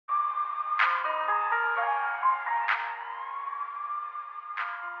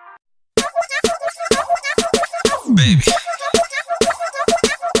baby.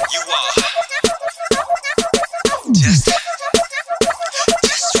 You are just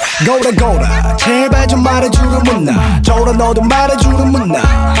right. 거라 제발 좀 말해주는 문나 저라 너도 말해주는 문나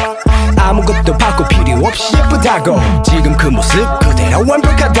아무것도 바꿀 필요 없이 예쁘다고 지금 그 모습 그대로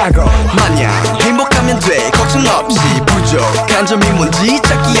완벽하다고 마냥 행복하면 돼 걱정 없이 부족한 점이 뭔지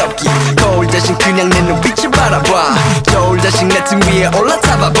찾기 없기 거울 대신 그냥 내 눈빛을 바라봐 겨울 대신 내 등 위에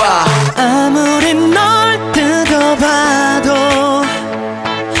올라타봐봐 아무리 널 뜯어봐도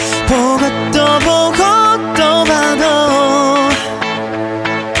보고 또 보고 또 봐도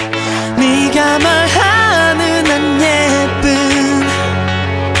네가 말하는 안 예쁜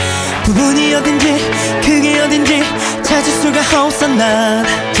부분이 어딘지 그게 어딘지 찾을 수가 없어 난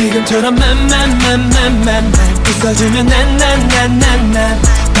지금처럼 맘맘맘맘맘 웃어주면 난난난난난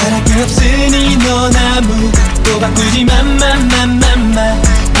바랄 게 없으니 넌 아무것도 바꾸지 맘맘맘맘맘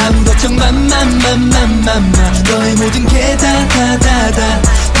아무 걱정 맘맘맘맘맘 너의 모든 게 다다다다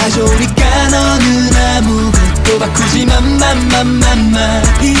다 좋으니까 너는 아무것도 바꾸지 맘맘맘맘맘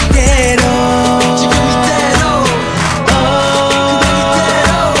이대로 지금 이대로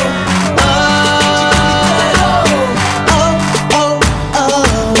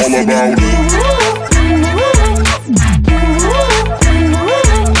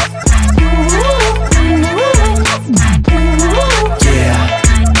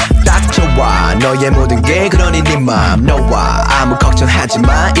너의 모든 게 그러니 네 맘 너와 아무 걱정하지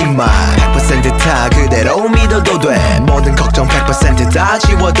마 이만 100% 다 그대로 믿어도 돼 모든 걱정 100% 다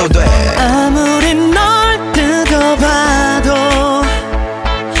지워도 돼 아무리 널 뜯어봐도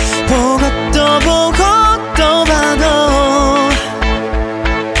보고 또 보고 또 봐도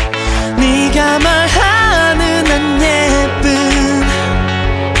네가 말하는 안 예쁜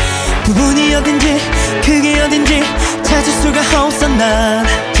부분이 어딘지 그게 어딘지 찾을 수가 없어 난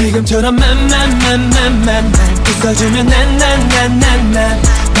지금처럼 맘맘맘맘맘 웃어주면 난난난난난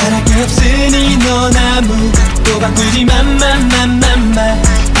바랄 게 없으니 넌 아무것도 바꾸지 맘맘맘맘맘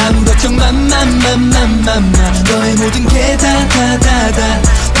아무 걱정 맘맘맘맘맘맘 너의 모든 게 다다다다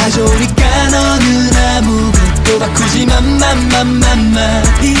다 좋으니까 너는 아무것도 바꾸지 맘맘맘맘맘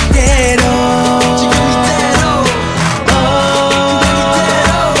이대로 지금 이대로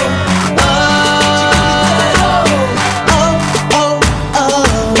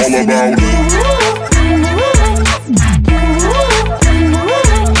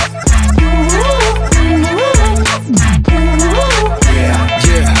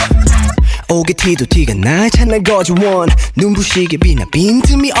오게티도 티가 날 찾는 거지 원 눈부시게 빛나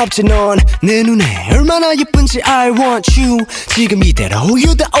빈틈이 없지 넌 내 눈에 얼마나 예쁜지 I want you 지금 이대로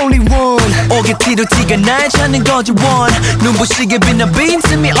You're the only one 오게티도 티가 날 찾는 거지 원 눈부시게 빛나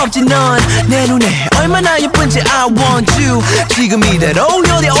빈틈이 없지 넌 내 눈에 얼마나 예쁜지 I want you 지금 이대로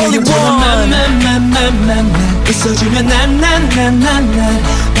You're the only one 맘맘맘맘맘 웃어주면 난난난난난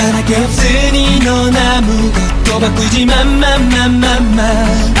바랄 게 없으니 넌 아무것도 바꾸지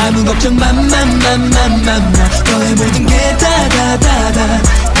맘맘맘맘맘 아무 걱정 맘맘맘맘맘맘 너의 모든 게 다다다다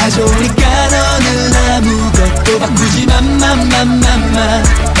다 좋으니까 너는 아무것도 바꾸지 맘맘맘맘맘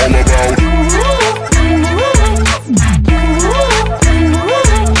All about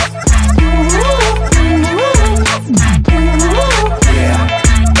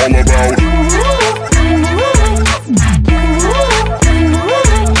All about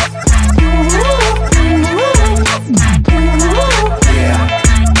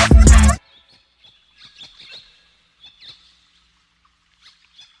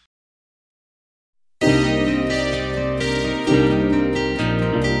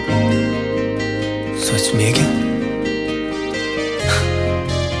So it's me again?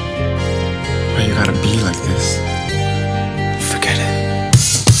 why you gotta be like this? Forget it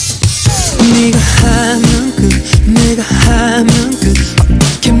네가 하면 내가 하면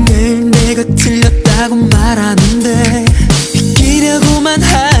어떻게 매일 내가 틀렸다고 말하는데 비키려고만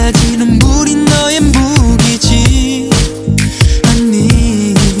하지 눈물이 너의 무기지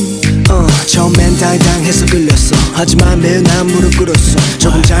아니 처음엔 당당해서 끌렸어 하지만 매일 난 무릎 꿇었어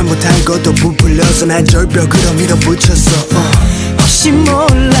조금 잘못한 것도 부풀려서 날 절벽으로 밀어붙였어 혹시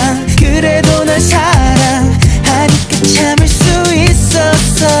몰라 그래도 널 사랑하니까 참을 수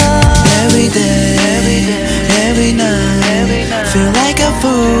있었어 Every day, every night Feel like a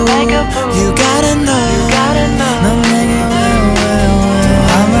fool You gotta know 넌 내게 왜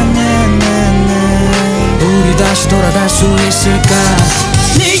화만 내 우리 다시 돌아갈 수 있을까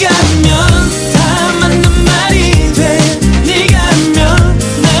네가 하면 다 맞는 말이 돼 네가 하면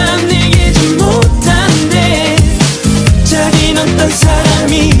난 이기지 못한대 자기는 어떤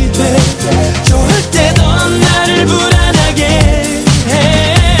사람이 돼 좋을 때도 나를 불안하게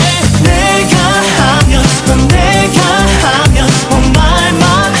해 내가 하면 싶은 내가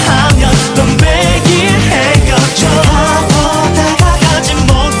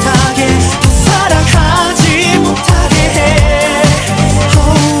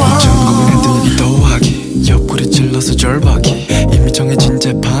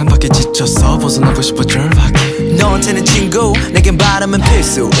질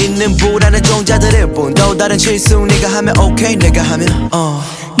수 있는 불안한 종자들일 뿐 또 다른 실수 네가 하면 오케이 내가 하면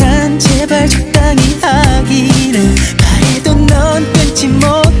난 제발 적당히 하기를 바래도 넌 끊지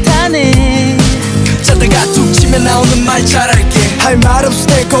못하네. 자다가 툭 치면 나오는 말 잘할게 할 말 없을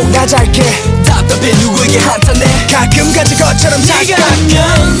때 꼭 나잘게 답답해 누구에게 한탄해 가끔 가진 것처럼 네가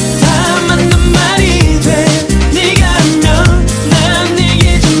하면 다 맞는 말이 돼. 네가 하면 난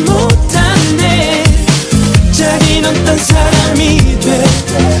네게 좀 못하네. 자긴 어떤 사람이 돼.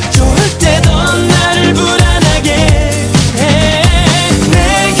 좋을 때도 나를 불안하게 해.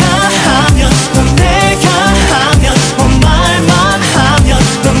 내가 하면 넌 내가 하면 말만 하면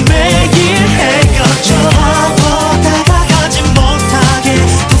넌 매일 헤어져. 보다가 가지 못하게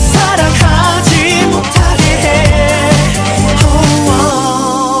더 사랑하지 못하게 해.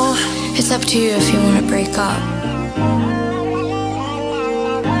 It's up to you if you want to break up.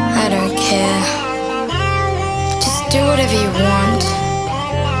 I don't care. Just do whatever you want.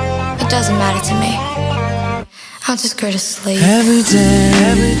 It doesn't matter to me. I'll just go to sleep. Every day,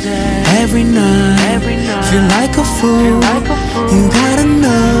 every night, feel like a fool. You gotta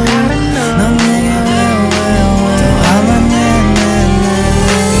know, 넌 내게 왜 화만 내.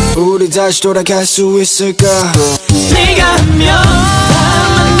 우리 다시 돌아갈 수 있을까 네가 하면 다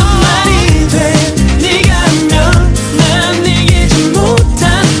맞는 말이 돼. 네가 하면 난 네게 좀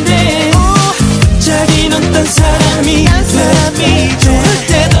못한대. 자긴 어떤 사람이 돼. 좋을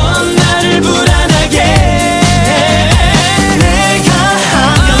때도 나를 불안하게 해. 내가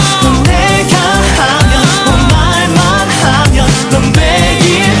하면 넌 내가 하면 말만 하면 넌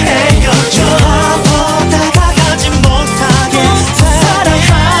매일 헤어져. 보다가 가지 못하게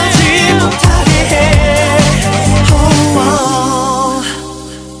사랑하지 못하게 해.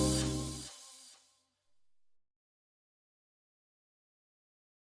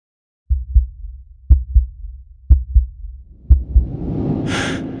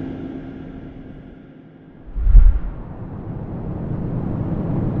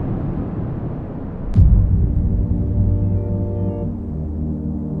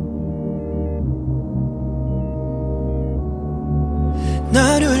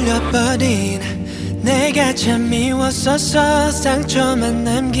 널 울려버린 내가 참 미웠었어. 상처만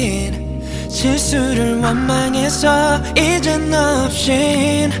남긴 실수를 원망해서 이젠 너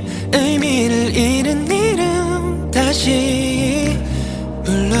없인 의미를 잃은 이름 다시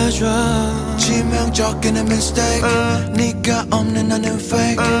불러줘. 치명적인 mistake 네가 없는 나는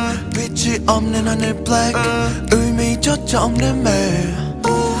fake 빛이 없는 하늘 black 의미조차 없는 매일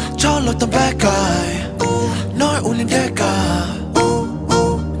철렀던 bad guy 널 울린 대가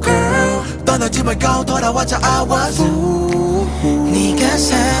girl 떠나지 말고 돌아와줘 I was 네가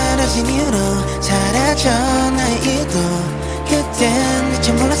사라진 이유로 사라져 나의 이유도 그땐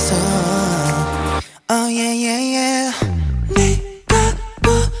미처 몰랐어. Oh yeah yeah yeah. 네가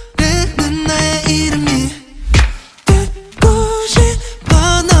부르는 나의 이름이 듣고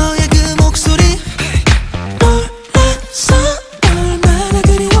싶어. 너의 그 목소리 몰랐어. 얼마나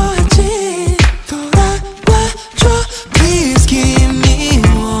그리워한지 돌아와줘. Please give me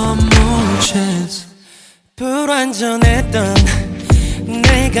one more chance. 불완전했던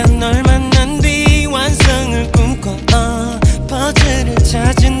내가 널 만난 뒤 완성을 꿈꿔 퍼즐을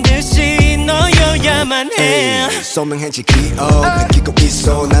찾은 듯이 너여야만 해. 선명해진 기억 느끼고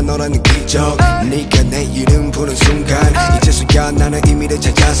있어 난 너라는 기적 네가 내 이름 부른 순간 이제서야 나는 의미를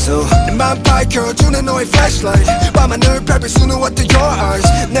찾았어 내 밝혀주는 너의 flashlight 밤하늘 밟을 수는 what to your eyes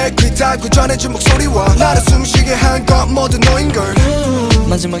내 귀 닫고 전해준 목소리와 나를 숨쉬게 한 것 모두 너인걸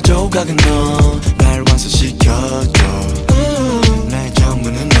마지막 조각은 너 날 완성시켜줘 나의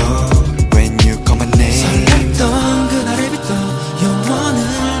전부는 너 When you call my name 설렜던 그날을 빚던 영원을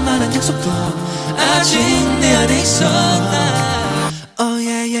만한 약속도 아직 내 안에 있어. Oh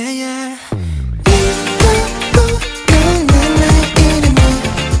yeah yeah yeah.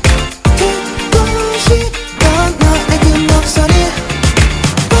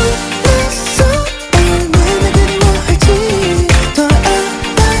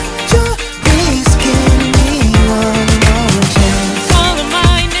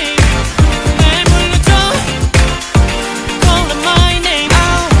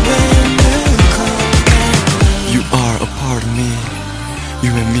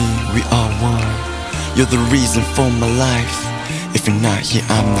 You're the reason for my life. If you're not here,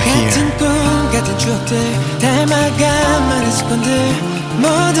 I'm not here. 같은 꿈 같은 추억들 닮아가 많은 습관들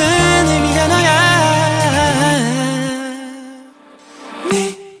모든 의미가 너야.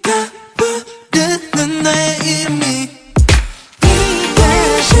 네가 부르는 나의 이름이 네가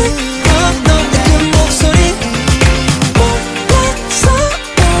싫어. 너의 그 목소리 몰랐어.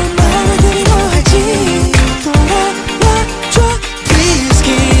 얼마나 그리워할지 돌아와줘. Please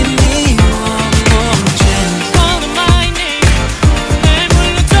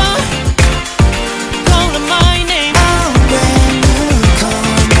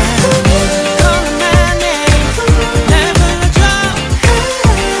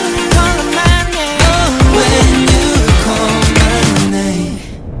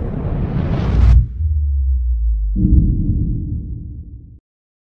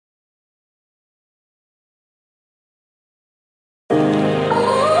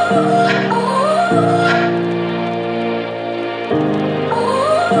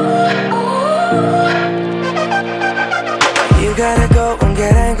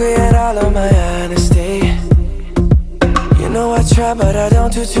but I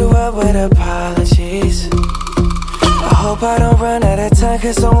don't do too well with apologies. I hope I don't run out of time,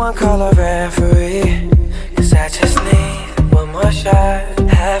 cause someone call a referee. Cause I just need one more shot,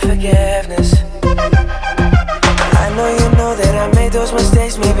 have forgiveness. I know you know that I made those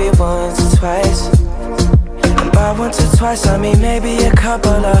mistakes maybe once or twice. And by once or twice I mean maybe a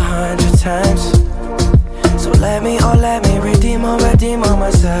couple of 100 times. So let me redeem on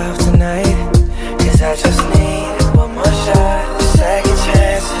myself tonight. Cause I just need one more shot, second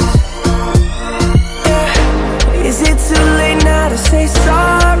chances. Yeah. Is it too late now to say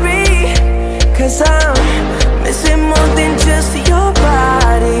sorry? Cause I'm missing more than just your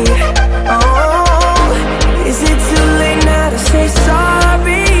body. Oh, is it too late now to say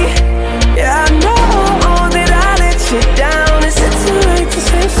sorry? Yeah, I know that I let you down. Is it too late to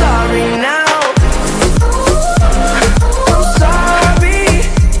say sorry now?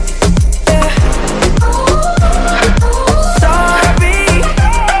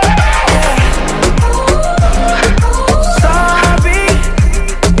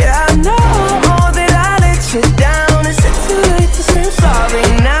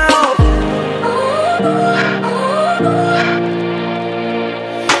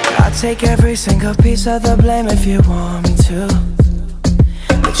 Take every single piece of the blame if you want me to.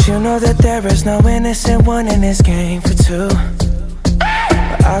 But you know that there is no innocent one in this game for two.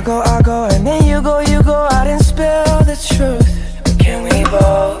 But I go, and then you go out and spill the truth. But can we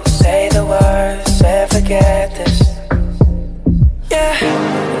both say the words and forget this? Yeah.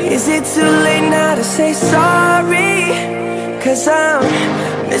 Is it too late now to say sorry? Cause I'm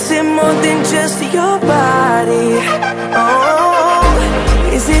missing more than just your body. Oh,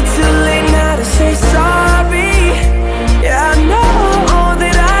 is it too late now to say sorry? Yeah, I know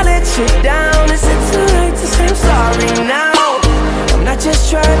that I let you down. Is it too late to say I'm sorry now? I'm not just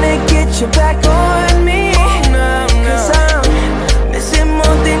trying to get you back on me. Cause I'm missing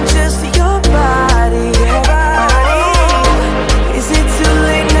more than just your body. Oh, is it too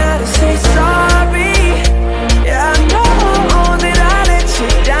late now to say sorry? Yeah, I know that I let you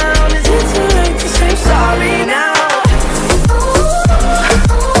down. Is it too late to say I'm sorry now?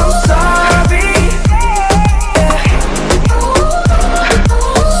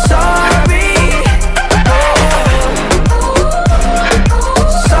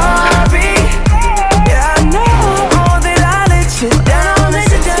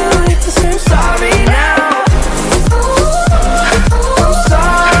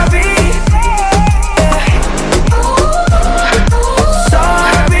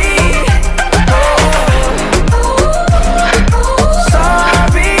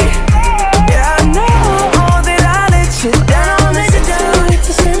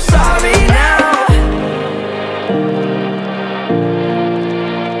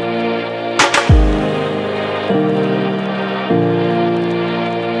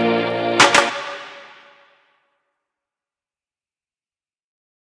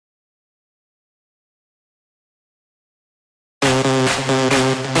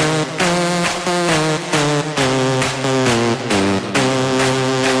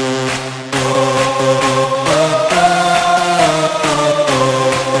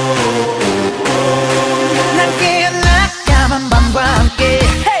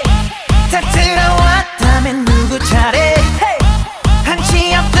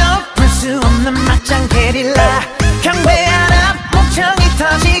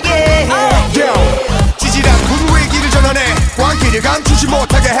 감추지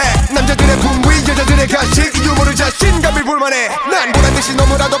못하게 해. 남자들의 분위 여자들의 간식 유머를 자신감을 불만해. 난 보란듯이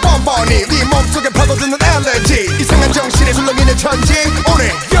너무나도 뻔뻔히 네 몸속에 파고드는 알레르기. 이상한 정신에 술렁이는 천지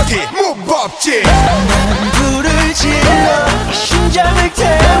오늘 여기 무법지. 난 불을 질러 심장을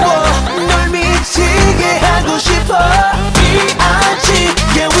태워 널 미치게 하고 싶어. B.I.G.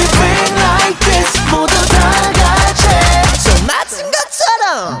 Yeah we been like this 모두 다 같이 손 맞은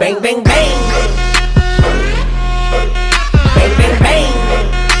것처럼 Bang bang bang Bang bang bang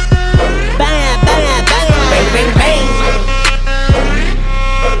Bang bang bang Bang bang bang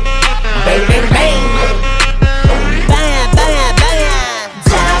Bang bang bang Bang bang bang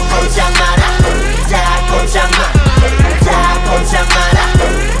자 꼼짝 마라 자 꼼짝 마 자 꼼짝 마라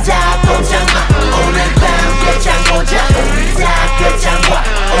자 꼼짝 마 오늘 밤 끝장 보자 자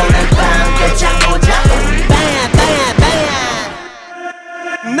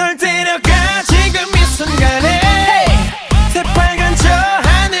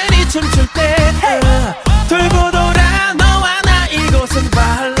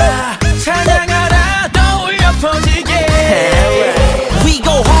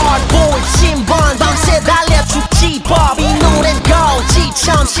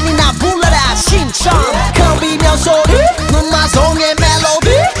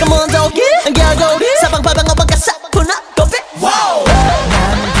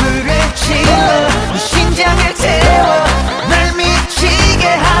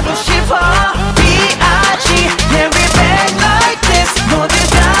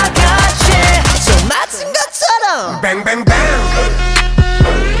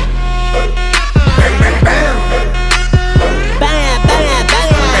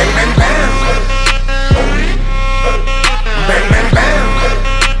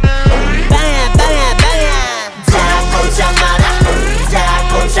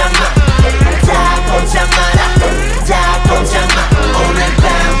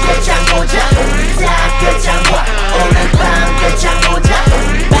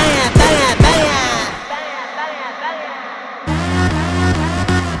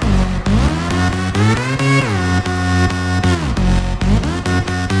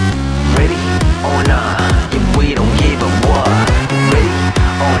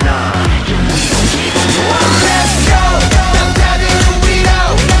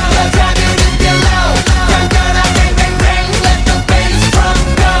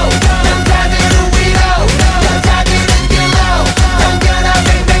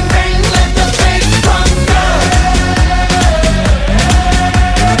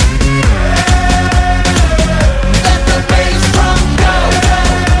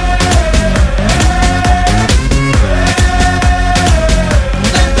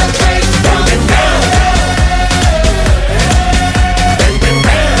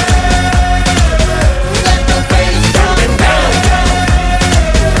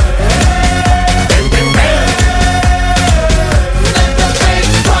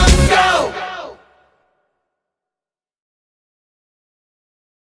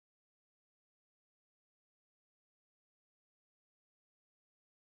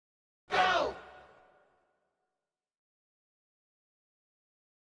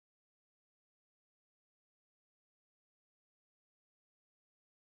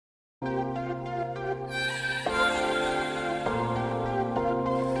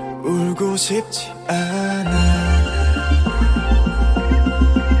울고 싶지 않아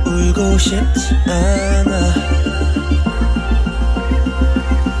울고 싶지 않아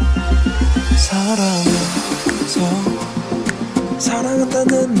사랑해서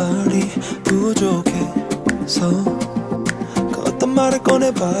사랑한다는 말이 부족해서 그 어떤 말을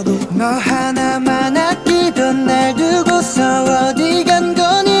꺼내봐도 너 하나만 아끼던 날 두고서 어디 간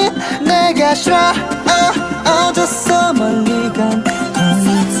거니 내가 싫어 어졌어 멀리 간 거니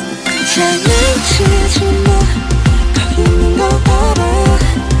장난치지 마 거기 있는 거 알아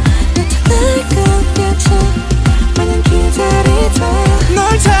나타날 것 같아 마냥 기다리다 널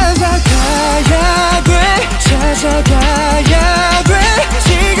찾아가야 돼 찾아가야 돼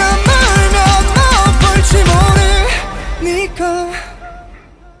지금 울면 못 볼지 모르니까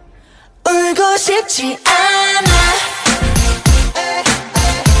울고 싶지 않아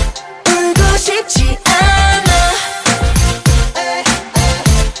울고 싶지 않아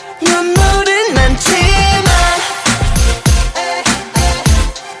눈물은 많지만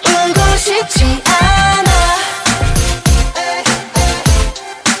울고 싶지 않아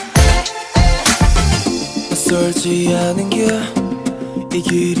낯설지 않은 길 이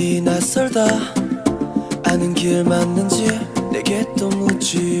길이 낯설다 아는 길 맞는지 내게 또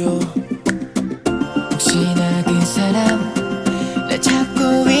묻지요 혹시나 그 사람 날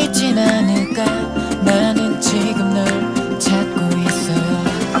찾고 있진 않을까 나는 지금 널 찾고 있어요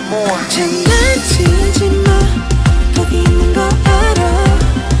장난치지 마 거기 있는 거 알아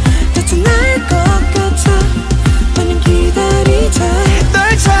나타날 것 같아 마냥 기다리자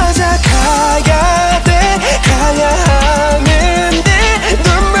널 찾아가야 돼 가야 하는데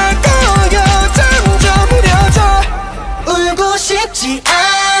눈물 고여 점점 흐려져 울고 싶지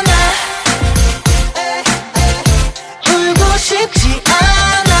않아 울고 싶지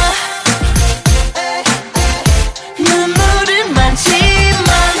않아 눈물은 많지만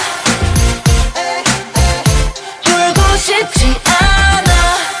울고 싶지 않아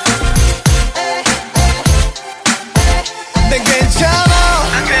난 괜찮아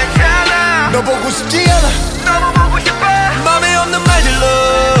너 보고 싶지 않아 맘에 없는 말들로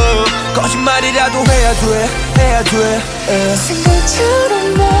거짓말이라도 해야 돼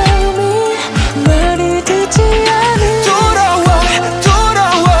생각처럼 마음이 말을 듣지 않은 돌아와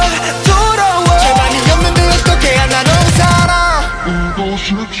제발 이 없는데 어떻게 하나 넌 살아 울고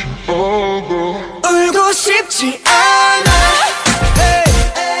싶지 않아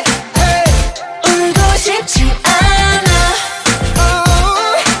울고 싶지 않아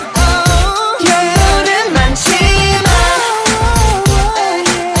눈물은 많지만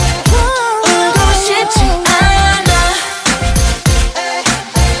울고 싶지 않아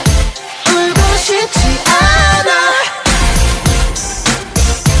울고 싶지 않아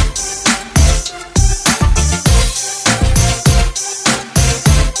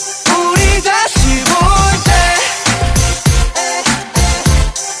우리 다시 볼 때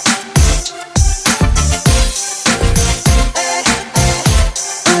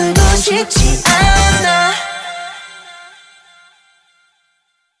울고 싶지 않아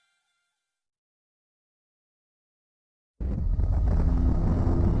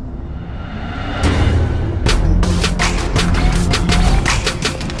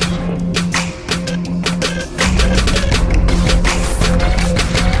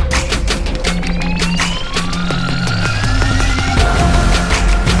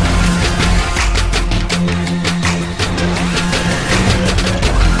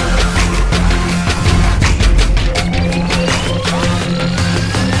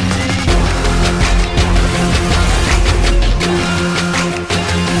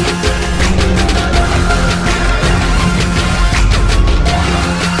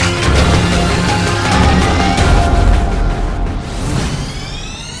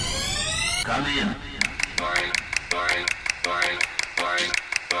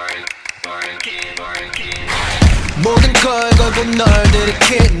모든 걸 걸고 널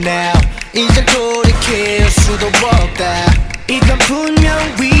들이킬 now 이젠 돌이킬 수도 없다 이건 분명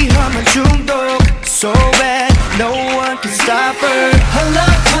위험한 중독 So bad, no one can stop her 헐렁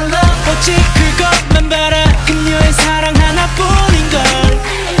오직 그것만 바라 그녀의 사랑 하나뿐인걸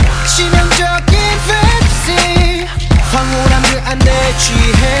치명적인 fantasy 황홀한 그 안에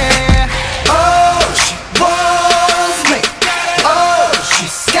취해 Oh, she wants me Oh,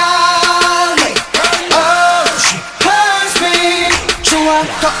 she's got me Oh, she hurts me 좋아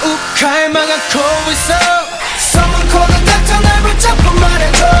더욱 갈망하고 있어 서문코는 닥쳐 날 붙잡고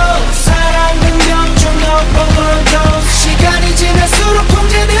말해줘 사랑은 명중 오버도 시간이 지날수록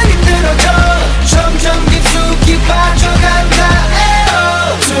통제는 힘들어져 점점 깊숙이 빠져간다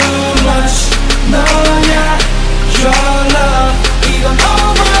에어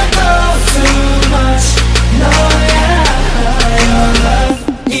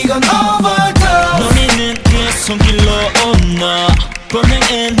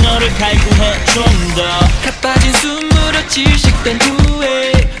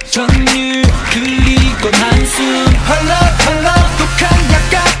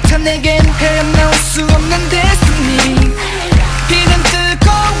내겐 헤어나올 수 없는 데스티니 비는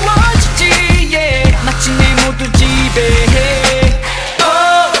뜨거워지지 yeah. 마치 내 모두 지배해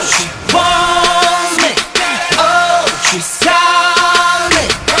Oh she wants me Oh she's got me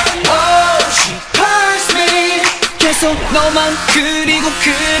Oh she hurts me 계속 너만 그리고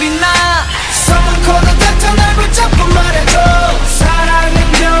그리나 서먹거나 닥쳐 날 붙잡고 말해줘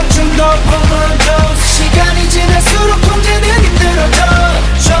사랑은 병중독 overdose 시간이 지날수록 통제는 힘들어져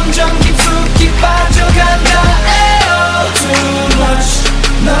점점 깊숙이 빠져간다 에어 too much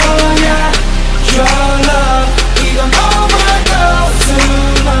너야 your love 이건 overdose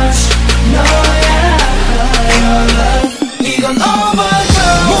too much 너야 your love 이건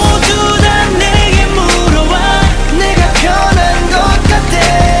overdose 모두 다 내게 물어와 내가 변한 것 같아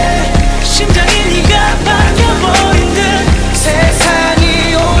심장이 네가 바뀌어버린 듯 세상이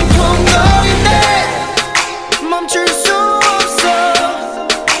온통 너인데 멈출 수 없어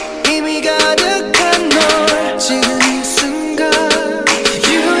이미 가득한 널 지금 이 순간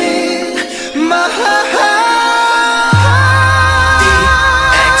You in my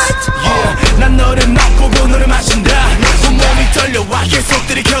heart yeah. 난 너를 맛보고 너를 마신다 온몸이 떨려와 계속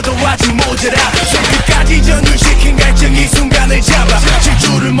들이켜도 아직 모자라 손끝까지 전율시킨 갈증 이 순간을 잡아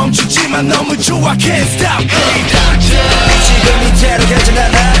질주를 멈추지만 너무 좋아 Can't stop 지금 이대로 가진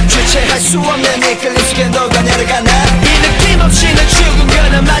않아 주체할 수 없는 이끌림 속에 너가 내려가나 이 느낌 없이 널 죽은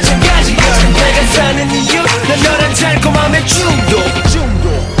거나 마찬가지야 내가 사는 이유 난 너란 달콤함의 중독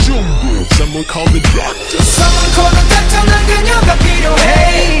Someone call the doctor. Someone call the doctor 난 그녀가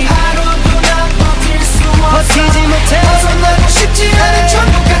필요해 하루도 난 버틸 수 없어 버티지 못해 벗어나고 싶지 않은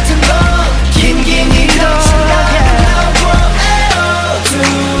천국 같은 너 긴긴 이런 Too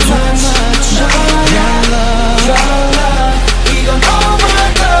much Your love 이건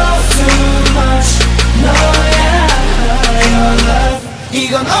overdose Too much 너야 Your love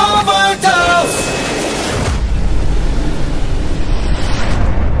이건 overdose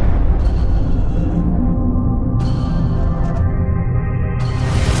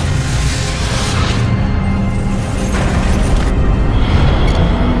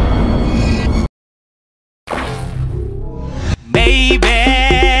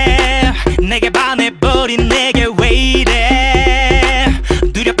내게 반해버린 내게 왜 이래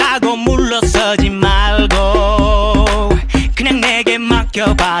두렵다고 물러서지 말고 그냥 내게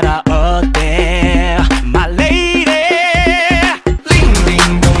맡겨봐라 어때 My lady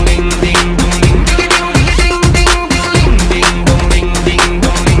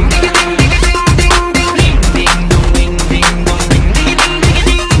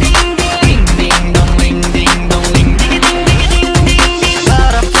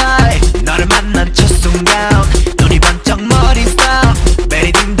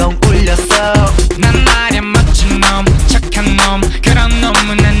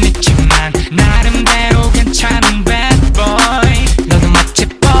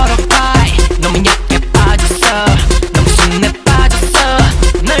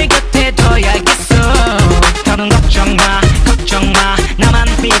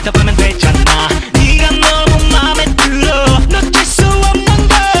보면 되잖아 네가 너무 맘에 들어 놓칠 수 없는 걸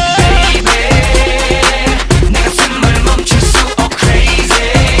Baby 내 가슴을 멈출 수 oh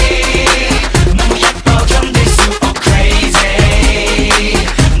crazy 너무 예뻐 견딜 수 oh crazy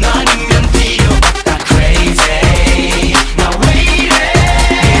너 아니면 필요 없다 crazy 나 왜 이래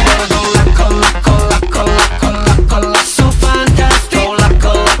이대로 콜라 so fantastic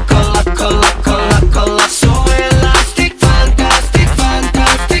콜라 so elastic fantastic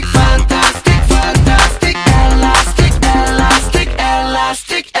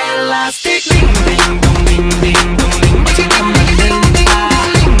elastic ding ding dong ding ding dong ding 잠깐만 된다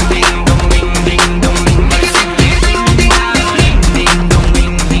ding ding dong ding ding dong ding ding ding dong ding ding dong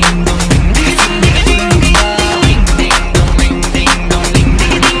ding ding dong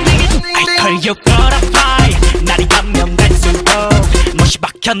ding I call you butterfly 날이 가면 갈수록 못이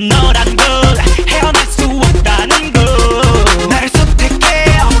박혀 너란 걸 헤어날 수 없다는 걸 나를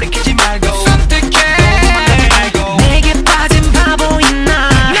선택해 아무리 키지 말고 내게 빠진 바보인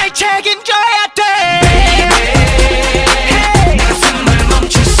날 책임져야 돼 Baby 내 가슴을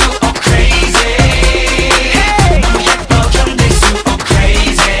멈출 수 oh crazy 너무 예뻐 견딜 수 oh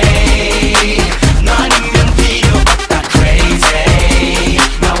crazy 너 아니면 필요 없다 crazy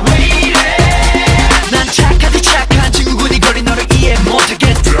나 왜 이래 난 착하디 착한 친구군이 거리 너를 이해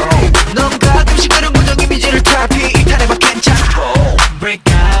못하겠어 넌 가끔씩 그런 무정 이미지를 탈피 이탈해봐 괜찮아 Break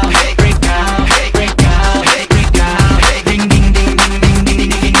out break out break out break out ding ding ding ding ding ding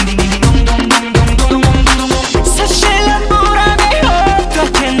ding ding ding dong dong dong dong dong dong dong 사실 난 불안해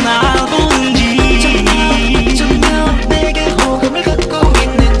어떻게 날 보는지 정녕 내게 호감을 갖고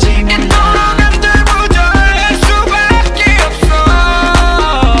있는지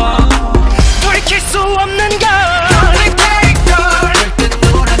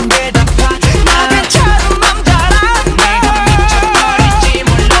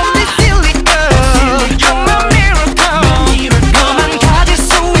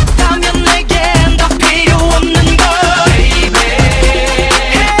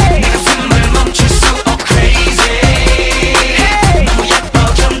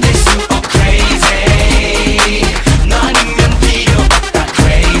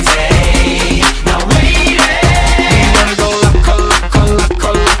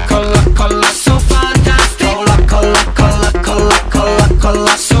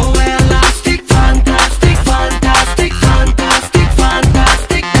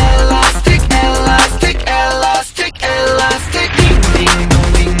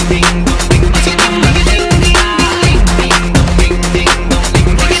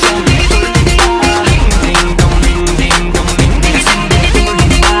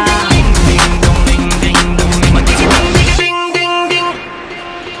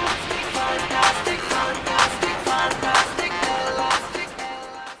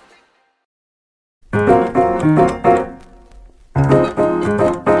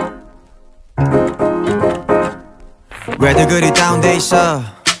왜들 그리 다운돼 있어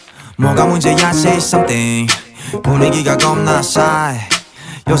뭐가 문제야 say something 분위기가 겁나 싸해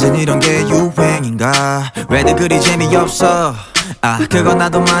요샌 이런 게 유행인가 왜들 그리 재미없어 아 그건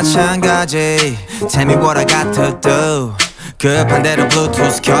나도 마찬가지 Tell me what I got to do 급한 대로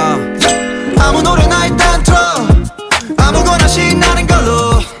블루투스 켜 아무 노래나 일단 틀어 아무거나 신나는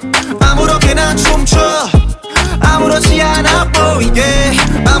걸로 아무렇게나 춤춰 아무렇지 않아 보이게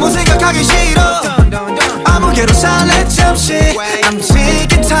아무 생각하기 싫어 아무개로 살래 잠시 I'm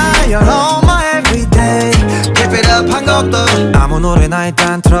sick and tired of my everyday Keep it up 한 것도 아무 노래나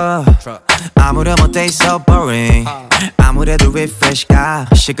일단 틀어 아무렴 어때 so boring 아무래도 refresh가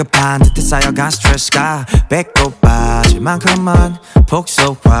시급한 듯해 쌓여간 스트레스가 배꼽 빠질 만큼만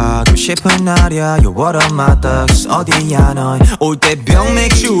복속하고 싶은 날이야 You're one of my thugs 어디야 넌 올 때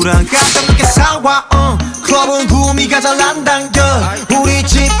병맥주랑 깜짝 늦게 사와 클럽은 구미가 잘 안 당겨 우리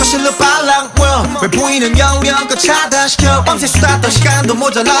집 거실로 빨랑워 왜 보이는 영령껏 차단시켜 밤새 수다 떨 시간도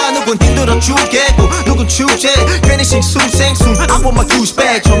모자라 누군 힘들어 죽겠고 누군 축제 괜히 싱숭생숭 I want my juice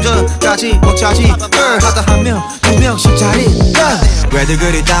back 좀 전까지 먹자지 하다 한 명 두 명씩 자리 왜들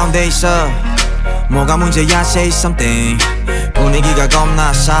그리 다운돼 있어 뭐가 문제야 say something 분위기가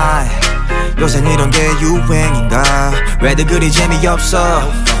겁나 싸해 요샌 이런 게 유행인가 왜들 그리 재미없어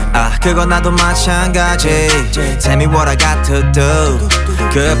아 그건 나도 마찬가지 Tell me what I got to do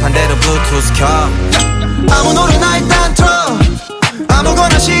급한 대로 블루투스 켜 아무 노래나 일단 틀어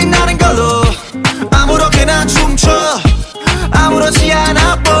아무거나 신나는 걸로 아무렇게나 춤춰 아무렇지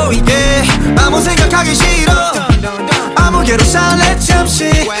않아 보이게 아무 생각하기 싫어 아무개로 살래 잠시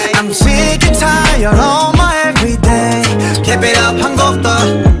I'm sick and tired of my everyday Keep it up 한 곡 더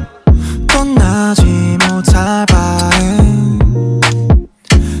떠나지 못할 바엔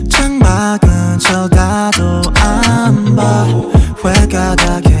창밖은 쳐다도 안 봐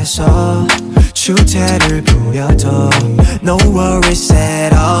회가닥에서 주태를 부려도 No worries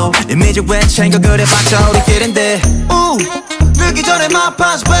at all 이미지 왜 챙겨 그래봤자 우리끼린데 늦기 전에 my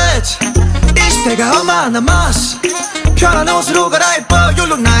pants bitch 이 시대가 얼마 남았어 편한 옷으로 갈아입어 You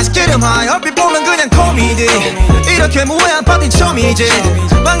look nice get em high 얼핏 보면 그냥 코미디 이렇게 무해한 파티 처음이지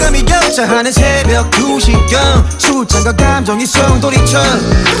망감이 격차하는 새벽 2시경 술잔과 감정이 송돌이쳐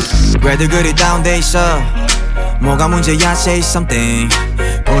왜들 그리 다운돼 있어 뭐가 문제야 say something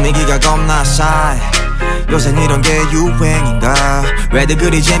분위기가 겁나 싸해 요샌 이런 게 유행인가 왜들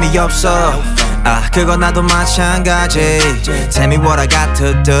그리 재미없어 아 그건 나도 마찬가지 Tell me what I got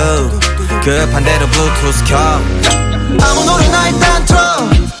to do 급한 대로 블루투스 켜 아무 노래나 일단 틀어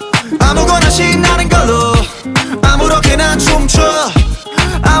아무거나 신나는 걸로 아무렇게나 춤춰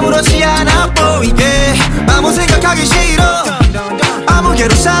아무렇지 않아 보이게 아무 생각하기 싫어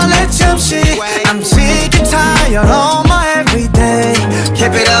아무개로 살래 잠시 I'm sick and tired of my everyday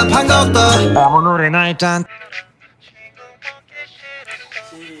Keep it up 한 곡 더 아무 노래나 일단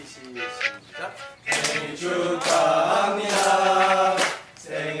생일 축하합니다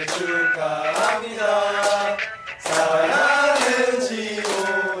생일 축하합니다 사랑하는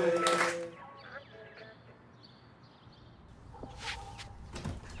지호의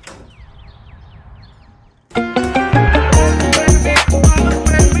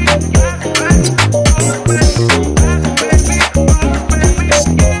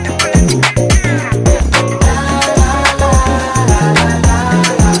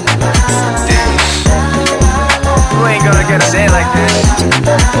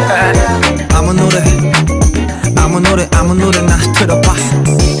아무 노래나 들어봐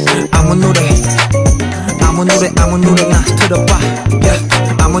아무 노래나 들어봐 yeah.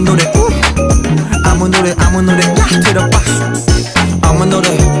 아무 노래나 들어봐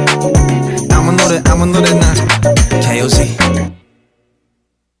아무 노래나 KOC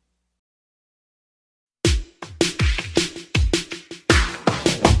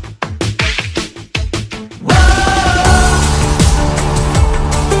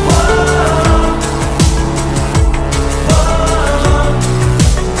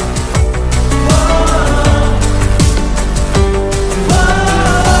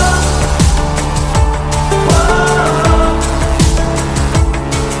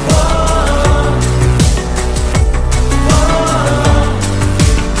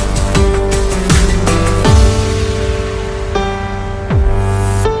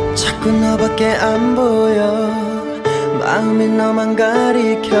너밖에 안 보여 마음이 너만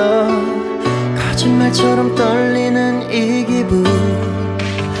가리켜 거짓말처럼 떨리는 이 기분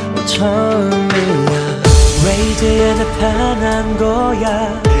처음이야 왜 이제야 나타난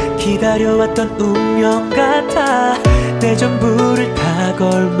거야 기다려왔던 운명 같아 내 전부를 다 걸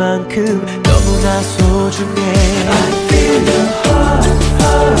만큼 너무나 소중해 I feel your heart,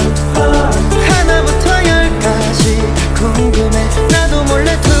 heart, heart. 하나부터 열까지 궁금해 나도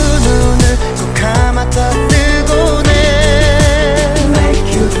몰래 두 눈을 꼭 감았다 뜨고 내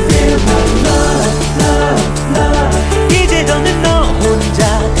Make you feel my love, love, love. 이제 더는 너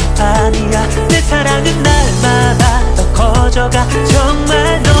혼자가 아니야 내 사랑은 날마다 더 커져가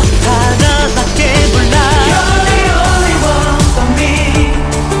정말 너 하나밖에 몰라 You're the only one for me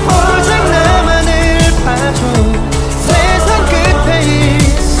오직 나만을 봐줘 세상 끝에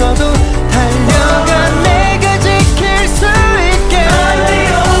있어도 달려가 내가 지킬 수 있게 I'm the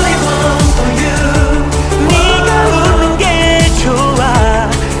only one for you 네가 웃는 게 좋아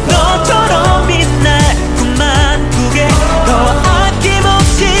너처럼 빛날 꿈만 꾸게 더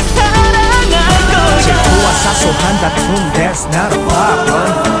아낌없이 사랑할 거야 재고와 사소한 다툼 That's not a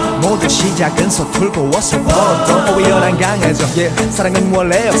problem 모든 시작은 서툴고 어서 벌어도 오열한 강해져 yeah. 사랑은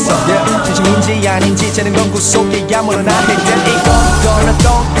원래 없어 yeah. 진심인지 아닌지 이제는 건 구속이야 물론 안될 땐 이건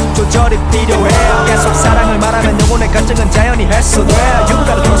또 조절이 필요해 계속 사랑을 말하면 영혼의 감정은 자연히 해소돼 You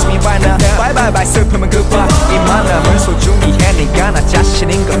gotta trust me right now Bye bye bye 슬픔은 goodbye 이 만남을 소중히 해 네가 나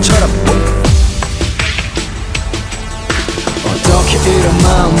자신인 것처럼 어떻게 이런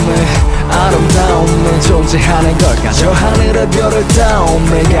마음에 아름다움은 존재하는 걸까 저 하늘의 별을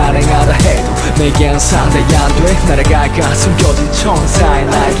닿음에 가능하다 해도 내겐 상대가 안 돼 날아갈까 숨겨진 천사의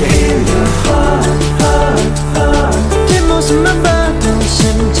날개 뒷모습만 봐도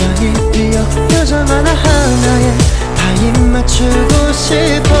심장이 뛰어 여자만 하나에 다 입맞추고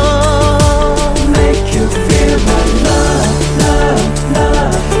싶어 Make you feel my love, love,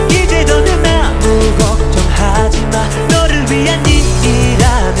 love. 이제 더는 아무 걱정하지 마 너를 위한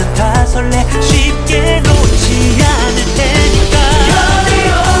일이라면 다 설레 쉽게 놓지 않을 테니까 You're the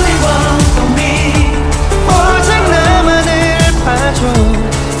only one for me 오직 나만을 봐줘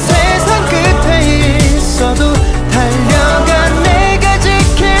세상 끝에 있어도 달려가 내가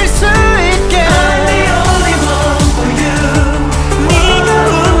지킬 수 있게 I'm the only one for you 네가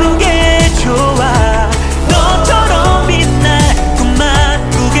웃는 게 좋아 너처럼 빛날 꿈만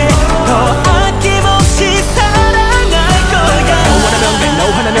꾸게 더 아낌없이 사랑할 거야 너 하나면 돼 너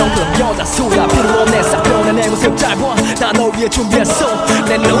하나면 그럼 여자 수가 필요 없네 싹변한 내 모습 잘 봐 나 널 위해 준비했어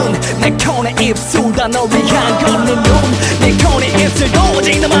내 눈 내 코내 입술 다 널 위한 건 내 눈 내 코내 입술도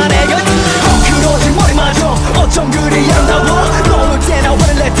오직 너만의 것 헝클어진 머리마저 어쩜 그리 아름다워 너올 때나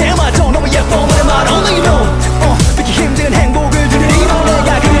화를 낼 때마저 너무 예뻐 말해 말 only you know 믿기 힘든 행복을 들으니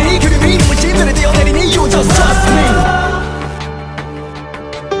내가 그리 그림이 너무 힘들어 뛰어내리니 You just trust me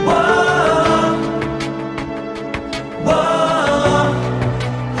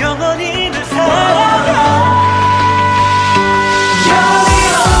영원히 늘 사랑해 You're the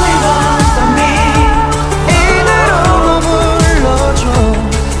only one for me 이대로 불러줘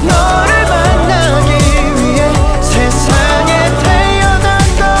너를 만나기 위해 세상에 태어난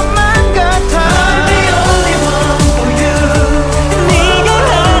것만 같아 I'm the only one for you 네가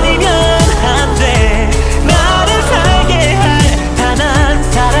아니면 안 돼 나를 살게 할 단한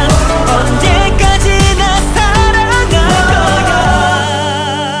사람 언제까지나 사랑할 거야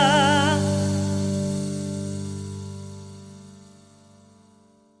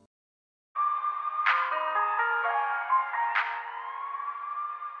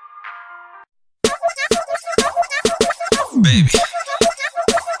Baby,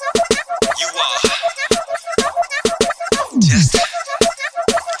 you are just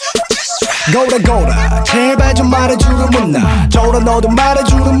거울아 거울아 제발 좀 말해주는 나 저라 너도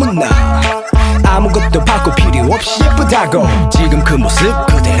말해주는 나 아무것도 바꿀 필요 없이 예쁘다고 지금 그 모습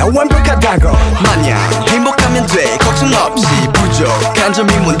그대로 완벽하다고 마냥 행복하면 돼 걱정 없이 부족한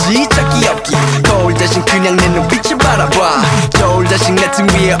점이 뭔지 찾기 없기 거울 대신 그냥 내 눈빛을 바라봐 저울 대신 내 등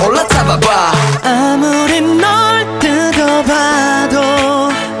위에 올라타봐봐 아무리 널 뜯어봐도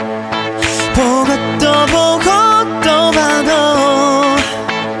보고 또 보고 또 봐도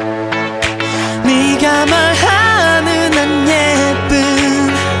네가 말하는 안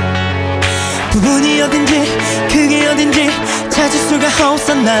예쁜 부분이 어딘지 그게 어딘지 찾을 수가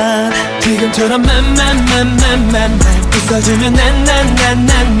없어 난 지금처럼 맘맘맘맘맘 웃어주면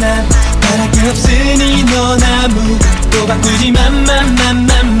난난난난난 바랄 게 없으니 넌 아무것도 바꾸지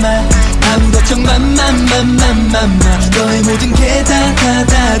맘맘맘맘맘 아무 걱정 맘맘맘맘맘 너의 모든 게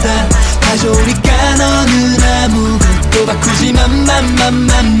다다다다 다 좋으니까 너는 아무것도 바꾸지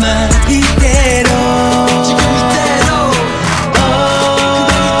맘맘맘맘맘 이대로 지금 이대로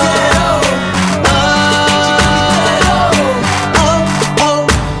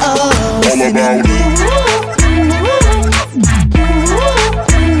All about it.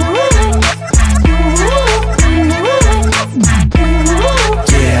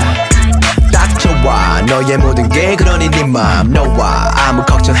 너의 모든 게 그러니 네 맘 너와 아무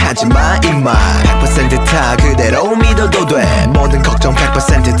걱정하지 마 이만 100% 다 그대로 믿어도 돼 모든 걱정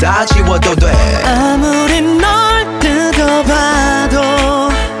 100% 다 지워도 돼 아무리 널 뜯어봐도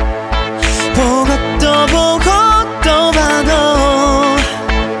보고 또 보고 또 봐도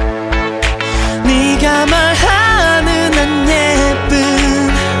네가 말하는 안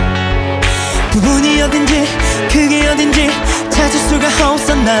예쁜 부분이 어딘지 그게 어딘지 찾을 수가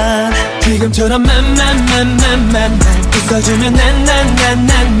없어 난 지금처럼 맘맘맘맘맘 웃어주면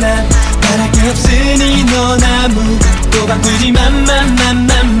난난난난난 바랄 게 없으니 넌 아무것도 바꾸지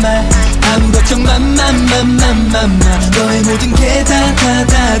맘맘맘맘맘 아무 걱정 맘맘맘맘맘 너의 모든 게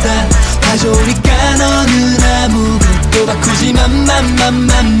다다다다 다 좋으니까 너는 아무것도 바꾸지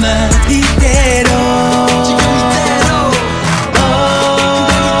맘맘맘맘맘 이대로 지금 이대로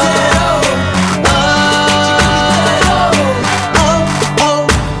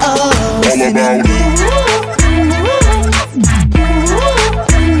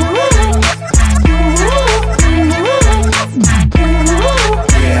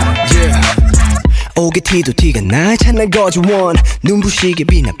오게티도 티가 날 찾는 거지 원 눈부시게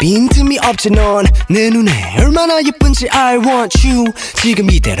빛나 빈틈이 없지 넌 내 눈에 얼마나 예쁜지 I want you 지금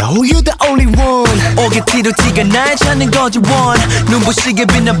이대로 you're the only one 오게티도 티가 날 찾는 거지 원 눈부시게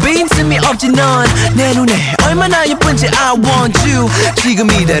빛나 빈틈이 없지 넌 내 눈에 얼마나 예쁜지 I want you 지금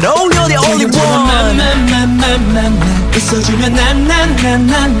이대로 you're the only one 웃어주면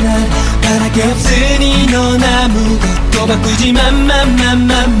난난난난난 바랄 게 없으니 넌 아무것도 바꾸지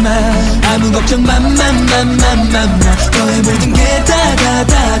맘맘맘맘맘 아무 걱정 맘맘맘맘맘 너의 모든 게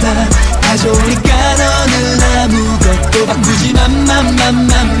다다다다 다 좋으니까 너는 아무것도 바꾸지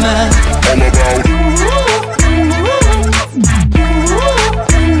맘맘맘맘맘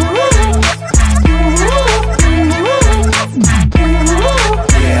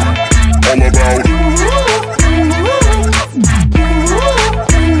All about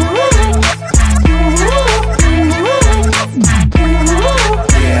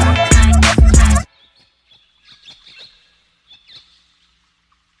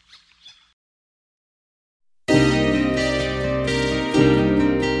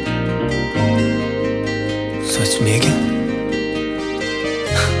So it's me again?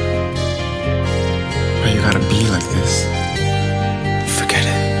 Why you gotta be like this? Forget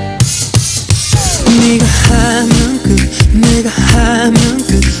it. 네가 하면 끝 내가 하면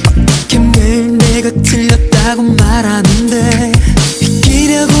끝 어떻게 매일 내가 틀렸다고 말하는데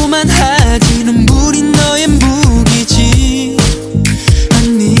이기려고만 하지 눈물이 너의 무기지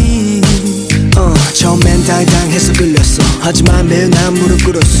아니 처음엔 당당해서 끌렸어 하지만 매일 난 무릎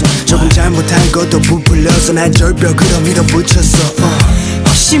꿇었어 조금 잘못한 것도 부풀려서 날 절벽으로 밀어붙였어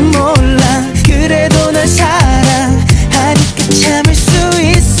혹시 몰라 그래도 널 사랑하니까 참을 수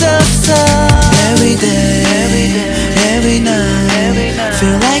있었어 Every day, every night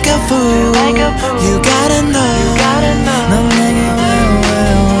Feel like a fool You gotta know 넌 내게 왜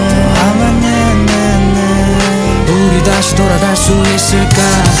화만 내 우리 다시 돌아갈 수 있을까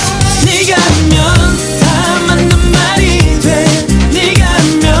네가 하면 다 맞는 말이 돼 네가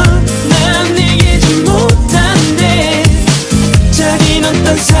하면 난 네게 좀 못한대 자긴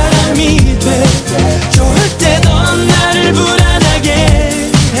어떤 사람이 돼 좋을 때도 나를 불안하게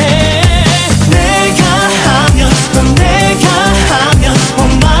해 내가 하면 넌 내가 하면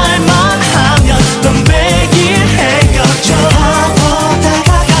말만 하면 넌 매일 헤어져 나보다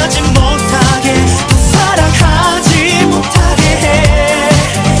가지 못하게 더 사랑하지 못하게 해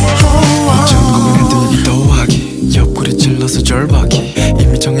전국을 들기도 하기 옆구리 찔러서 절박이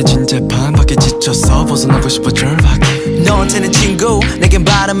이미 정해진 재판 밖에 지쳐서 벗어나고 싶어 절박이 너한테는 친구 내겐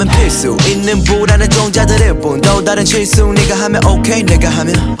바람은 필수 있는 불안한 종자들일 뿐 또 다른 실수 네가 하면 오케이 내가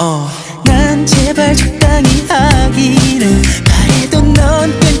하면 난 제발 적당히 하기를 바래도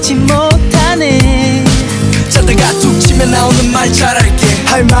넌 끊지 못하네 자다가 툭 치면 나오는 말 잘할게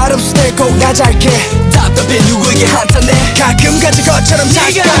할 말 없을 때 꼭 나 잘게 답답해 누구에게 한탄해 가끔 가진 것처럼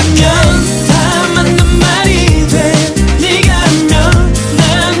네가 하면 다 맞는 말이 돼 네가 하면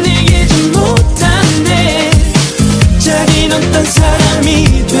난 네게 좀 못한대 자긴 어떤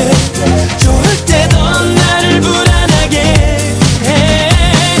사람이 돼 좋을 때도 나를 불안하게 해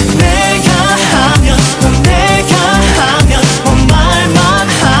내가 하면 넌 내가 하면 말만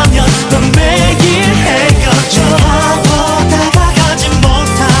하면 넌 매일 헤어져 나보다 가지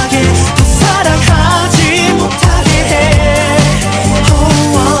못하게 더 사랑하지 못하게 해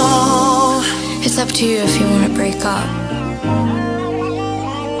It's up to you if you want to break up.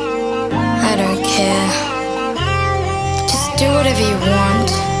 I don't care. Just do whatever you want.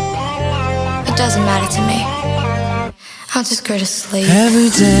 It doesn't matter to me. I'll just go to sleep. Every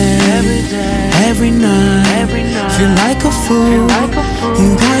day, every night Feel like a fool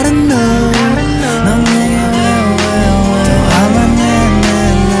You gotta know 넌 내게 또 하면 내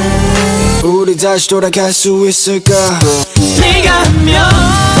우리 다시 돌아갈 수 있을까 네가 하면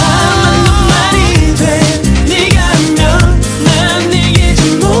나만도 말이 돼 네가 하면 난 이기지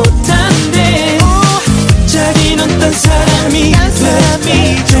못한대 자기는 어떤 사람이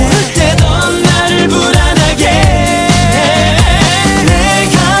돼 좋을 때도 나를 불안하게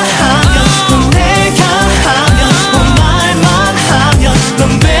내가 하면 넌 내가 하면 말만 하면 넌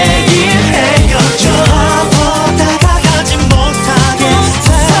매일 헤어져 나보다 다가가지 못하게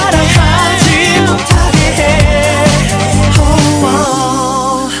사랑하지 못하게 해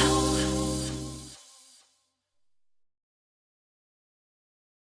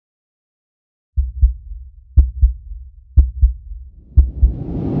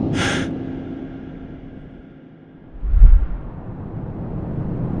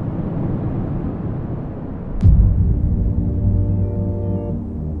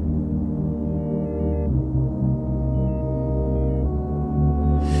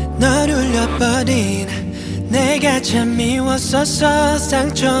널 울려버린 내가 참 미웠었어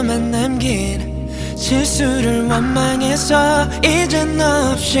상처만 남긴 실수를 원망해서 이젠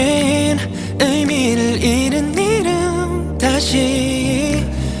너 없인 의미를 잃은 이름 다시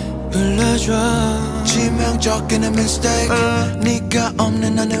불러줘 치명적인 mistake 네가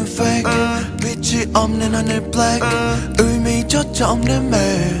없는 나는 fake 빛이 없는 하늘 black 의미조차 없는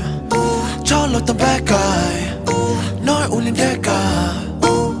매일 철렀던 bad guy 널 울린 대가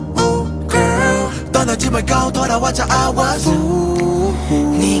떠나지 말고 돌아와줘 I was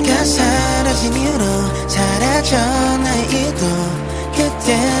네가 사라진 이유로 사라져 나의 이도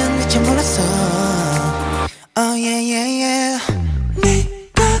그땐 미처 몰랐어 Oh yeah yeah yeah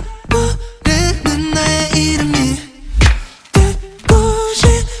네가 부르는 나의 이름이 듣고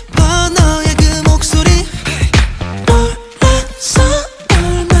싶어 너의 그 목소리 몰랐어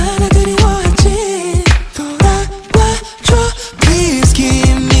얼마나 그리워할지 돌아와줘 Please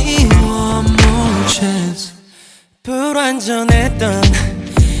give me one more chance 불완전했던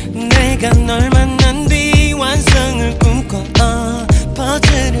내가 널 만난 뒤 완성을 꿈꿔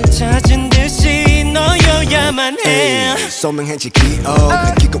퍼즐을 찾은 듯이 너여야만 해 선명해지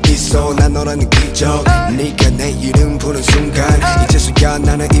기억 느끼고 있어 난 너라는 기적 네가 내 이름 부른 순간 이제서야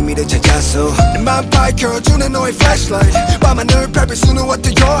나는 의미를 찾았어 내 맘 밝혀주는 너의 flashlight 밤하늘 밟을 수는 what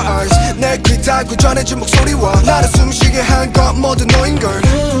to your eyes 내 귀 닫고 전해준 목소리와 나를 숨쉬게 한 것 모두 너인걸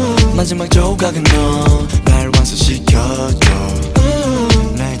마지막 조각은 너 날 완성시켜줘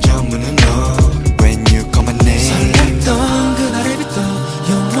날 전부는 너 When you call my name 설렜던 그날을 빚던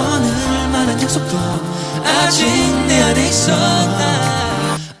영원을 말한 약속도 아직 내 안에 있어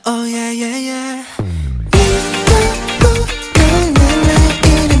Oh yeah yeah yeah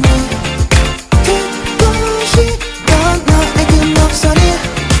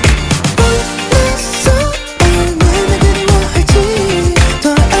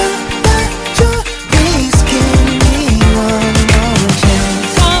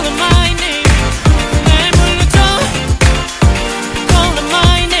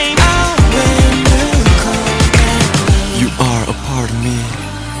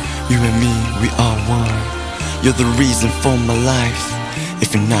You're the reason for my life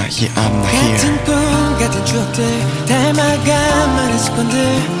If you're not here, I'm not here 같은 꿈 같은 추억들 닮아가 많은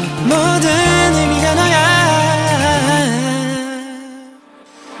습관들 모든 의미가 너야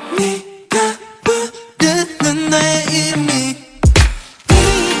네가 부르는 나의 이름이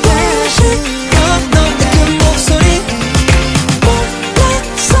네가 싫어 너의 그 목소리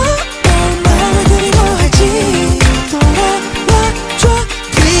몰랐어 얼마나 그리워할지 돌아와줘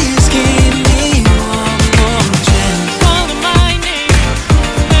Please give me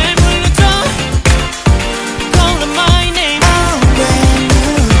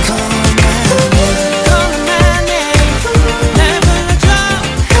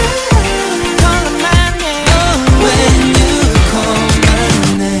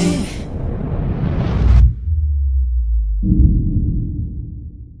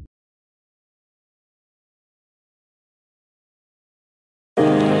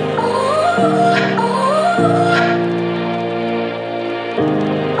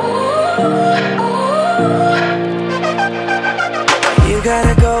You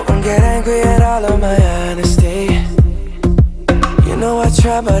gotta go and get angry at all of my honesty. You know I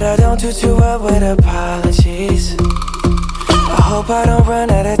try but I don't do too well with apologies. I hope I don't run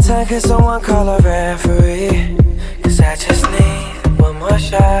out of time, cause someone call a referee. Cause I just need one more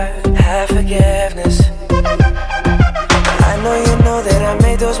shot, have forgiveness. I know you know that I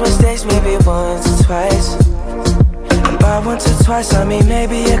made those mistakes maybe once or twice. About once or twice, I mean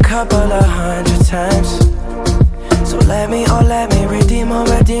maybe a couple of 100 times. So let me redeem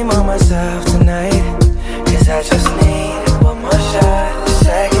myself tonight. Cause I just need one more shot,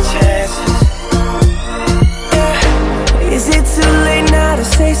 second chances. Yeah. Is it too late now to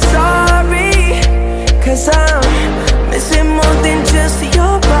say sorry? Cause I'm missing more than just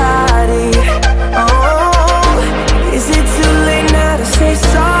your body. Oh, is it too late now to say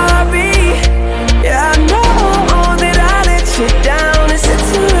sorry? Yeah, I know that I let you down. Is it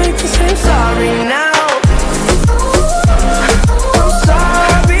too late to say sorry now? I'm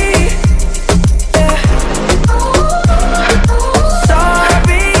sorry. Yeah.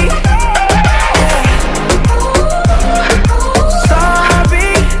 Sorry. Yeah. Sorry.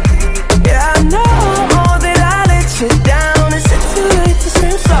 Yeah, I know that I let you down. Is it too late to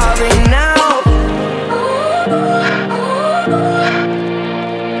say sorry now?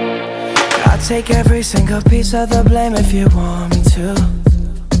 I'll take every single piece of the blame if you want me to.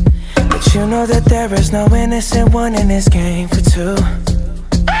 But you know that there is no innocent one in this game for two.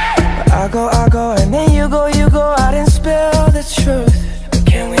 But I go, and then you go out and spill the truth. But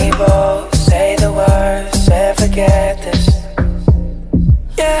can we both say the words and forget this?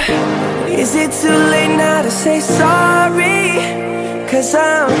 Yeah. Is it too late now to say sorry? Cause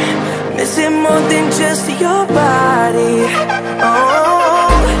I'm missing more than just your body.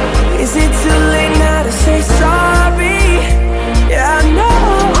 Oh, is it too late now to say sorry? Yeah, I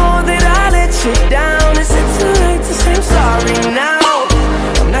know that I let you down. Is it too late to say I'm sorry now?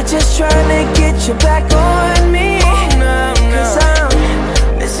 I'm not just trying to get you back on me. Cause I'm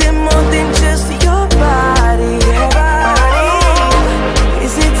missing more than just your body.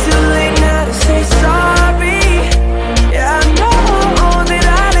 Is it too late now to say sorry? Yeah, I know that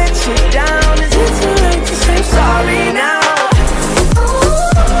I let you down. Is it too late to say I'm sorry now?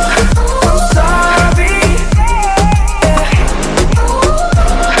 I'm sorry. Yeah.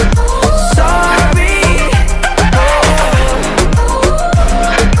 Sorry.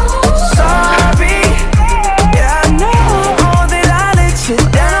 Sorry. Yeah, I know that I let you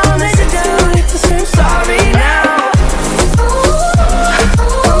down. Is it too late to say I'm sorry now?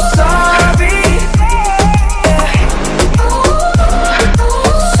 I'm sorry. Yeah.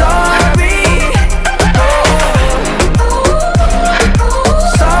 Sorry.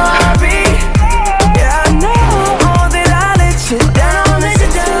 Sorry. Yeah, I know that I let you down. Is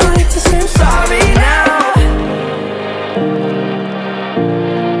it too late to say I'm sorry now?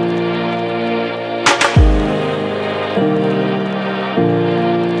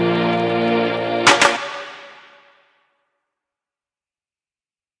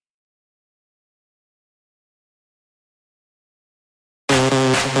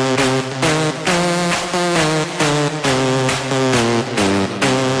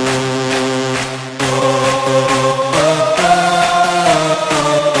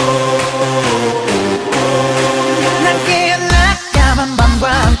 난 깨어나 까만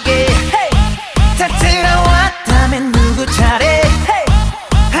밤과 함께 다 들어왔다면 누구 차례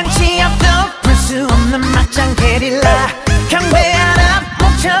한치 앞도 풀 수 없는 막장 게릴라 경배 하나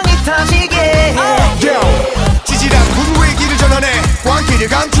목청이 터지게 지질한 분위기를 전환해 광기를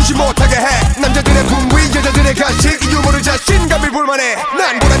감추지 못하게 해 남자들의 분위 여자들의 가식 유머를 자신감을 불만해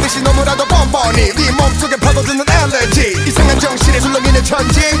난 보란듯이 너무나도 뻔뻔히 네 몸속에 파고드는 알레르기 이상한 정신에 술렁이는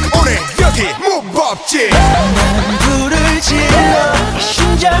천지 오늘 여기 무법지 난 불을 질러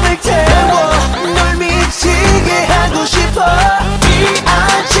심장을 태워 널 미치게 하고 싶어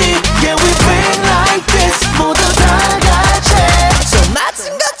B.I.G. Yeah we been like this 모두 다 같이 손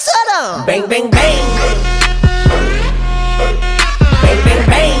맞은 것처럼 Bang bang bang Bang bang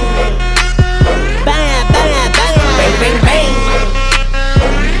bang Bang bang bang Bang bang bang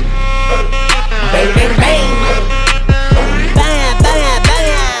Bang bang bang Bang bang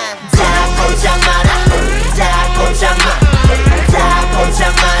bang 다 꼼짝 마라 다 꼼짝 마 다 꼼짝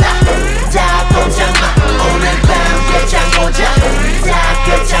마라 다 꼼짝 마 오늘 밤 끝장 보자 다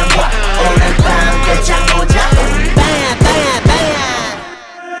끝장 봐 오늘 밤 끝장 보자 Bang bang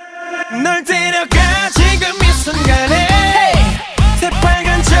bang 널 데려가지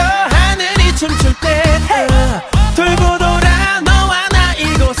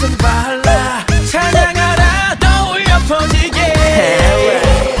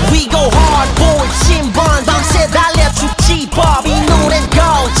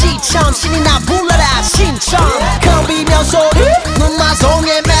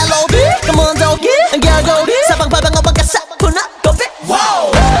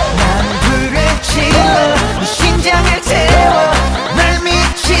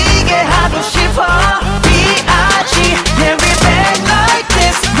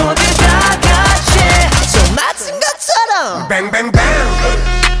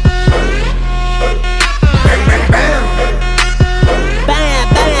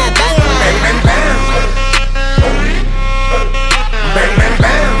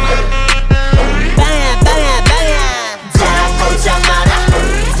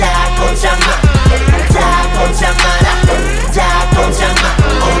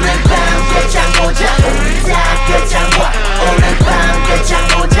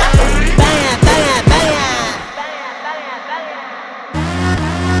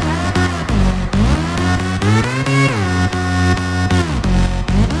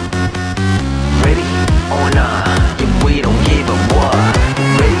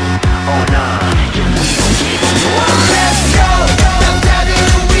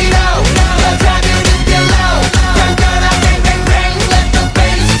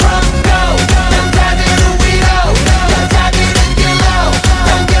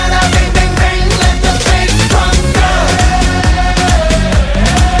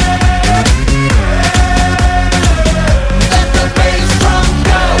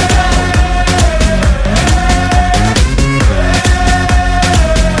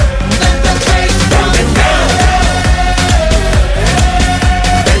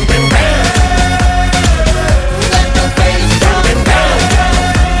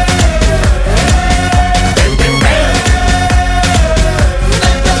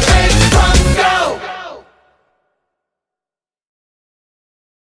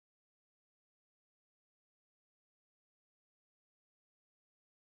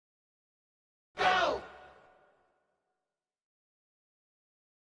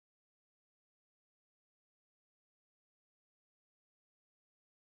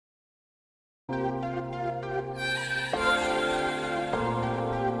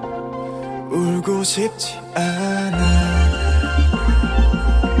울고 싶지 않아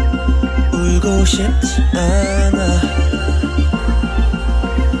울고 싶지 않아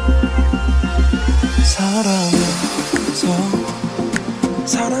사랑해서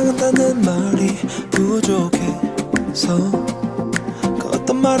사랑한다는 말이 부족해서 그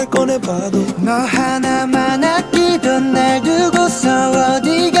어떤 말을 꺼내봐도 너 하나만 아끼던 날 두고서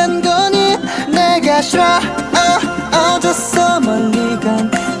어디 간 거니 내가 싫어졌어 멀리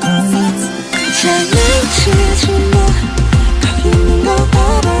간 거니 장난치지 마 거기 있는 거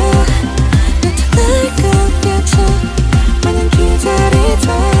알아 나타날 것 같아 마냥 기다리다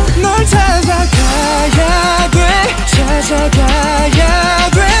널 찾아가야 돼 찾아가야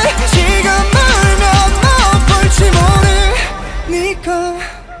돼 지금 울면 못 볼지 모르니까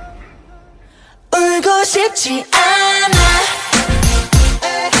울고 싶지 않아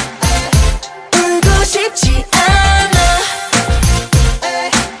울고 싶지 않아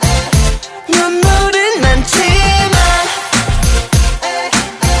눈물은 많지만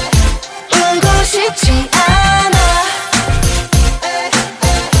울고 싶지 않아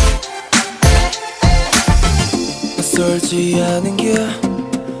낯설지 않은 길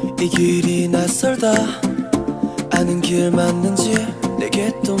이 길이 낯설다 아는 길 맞는지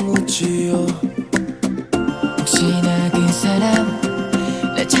내게 또 묻지요 혹시나 그 사람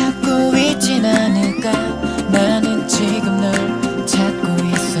날 찾고 있진 않을까 나는 지금 널 찾고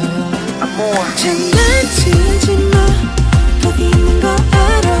있어요 장난치지 마 거기 있는 거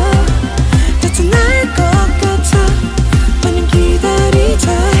알아 나타날 것 같아 마냥 기다리자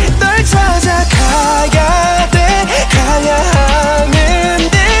널 찾아가야 돼 가야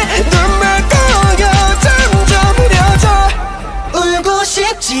하는데 눈물 고여 점점 흐려져 울고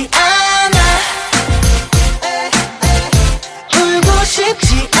싶지 않아 울고 싶지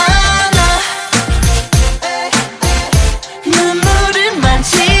않아 눈물은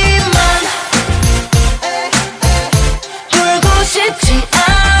많지만 울고 싶지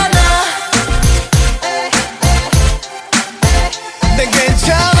않아 난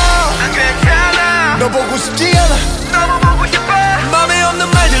괜찮아 너 보고 싶지 않아 맘에 없는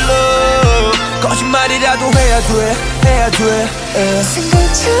말들로 거짓말이라도 해야 돼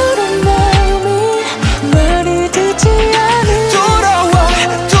생각처럼 마음이 말이 되지 않아 돌아와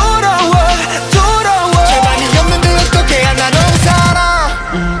절반이 없는데 어떻게 하나 넌 살아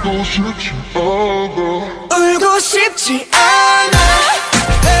울고 싶지 않아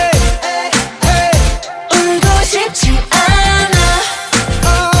울고 싶지 않아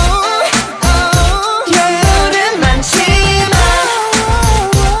눈물은 많지만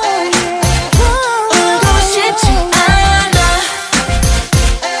울고 싶지 않아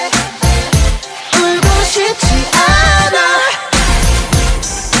울고 싶지 않아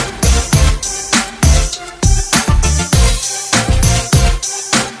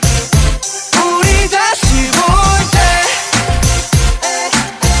우리 다시 볼 때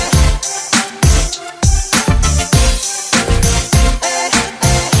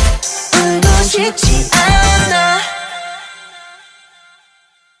울고 싶지 않아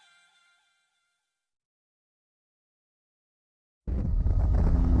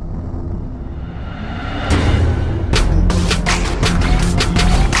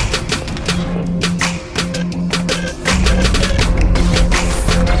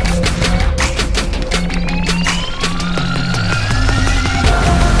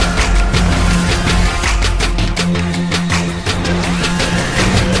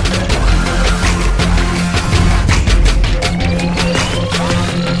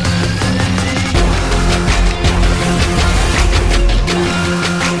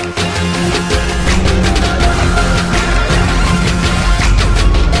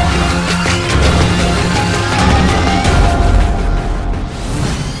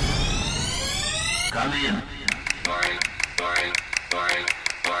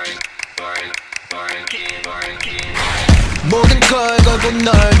모든 걸 걸고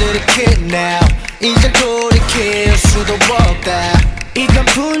널 들이킬 now 이젠 돌이킬 수도 없다 이건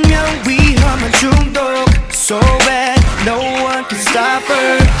분명 위험한 중독 So bad no one can stop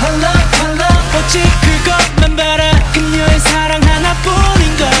her 헐렁 오직 그것만 바라 그녀의 사랑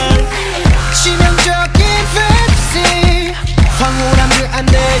하나뿐인걸 치명적인 fantasy 황홀한 그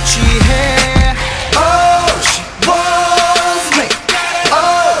안에 취해 Oh she wants me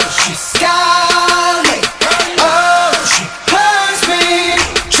Oh she's got me Oh she hurts me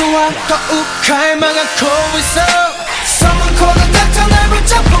좋아 더욱 갈망하고 있어 Someone call the doctor 날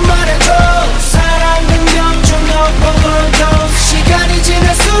붙잡고 말해줘 사랑은 명중 overdose 시간이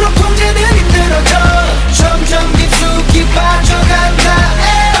지날수록 통제는 힘들어져 점점 깊숙이 빠져간다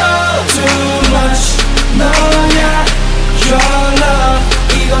에어 Too much 너냐 Your love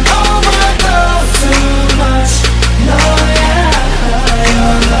이건 overdose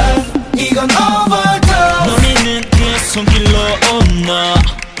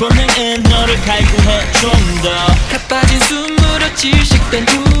번행에 너를 갈구해 좀 더 가빠진 숨으로 질식된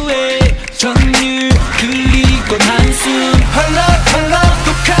후에 정률 그리고 한숨 헐렁헐렁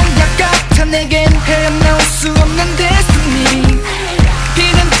독한 약 같아 내겐 헤어나올 수 없는 데스티니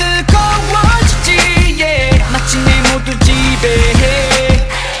비는 뜨거워지지 yeah. 마치 내 모두 지배해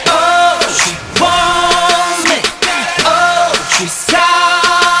Oh she wants me Oh she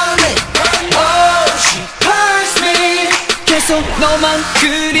sounds me Oh she hurts me 계속 너만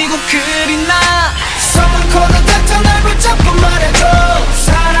그리고 그리나 서문코는 닥터 날 붙잡고 말해줘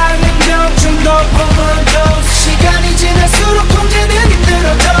사랑은 좀 더 overdose 시간이 지날수록 통제는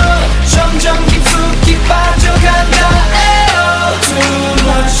힘들어져 점점 깊숙이 빠져간다 에어 Too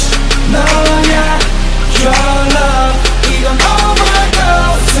much 너야 Your love 이건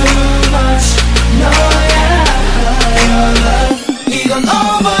overdose Too much 너야 Your love 이건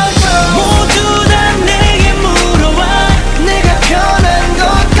overdose 모두 다 내게 물어와 내가 변한 것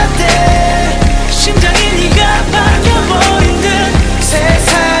같아 심장이 네가 바뀌어버린 듯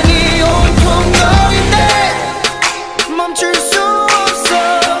세상이 온통 너인데 멈출 수 없어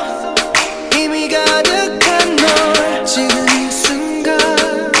이미 가득한 널 지금 이 순간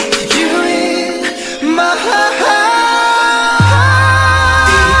You in my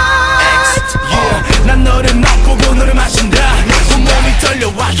heart yeah. 난 너를 맛보고 너를 마신다 온몸이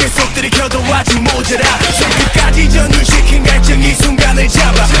떨려와 계속 들이켜도 아직 모자라 손끝까지 전율시킨 갈증 이 순간을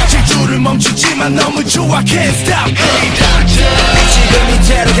잡아 질주를 멈추지만 너무 좋아 Can't stop Hey doctor 지금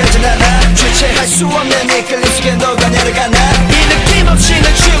이대로 가진 않아 주체할 수 없는 이 끌림 속에 너가 내려가나 이 느낌 없이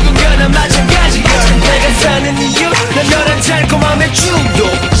난 죽은 거나 마찬가지야 내가 사는 이유 난 너란 달콤함의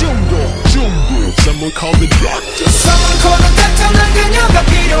중독 Someone call me doctor Someone call me doctor 난 그녀가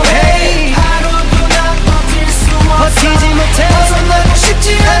필요해 하루도 난 버틸 수 없어 버티지 못해 벗어나고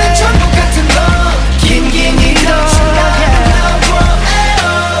싶지 않은 천국 같은 너 긴긴 이런 Too much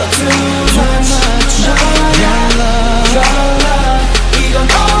Your love 이건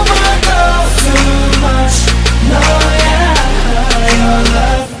overdose Too much 너야 Your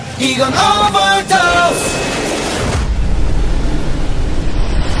love 이건 overdose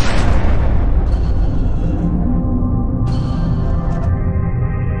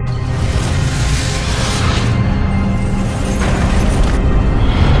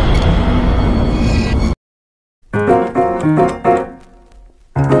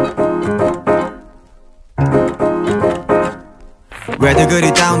왜들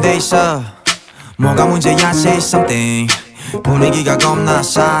그리 다운돼 있어 뭐가 문제야 say something 분위기가 겁나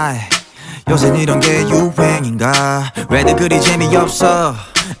싸해 요샌 이런 게 유행인가 왜들 그리 재미없어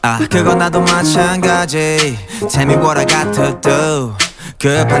아 그건 나도 마찬가지 Tell me what I got to do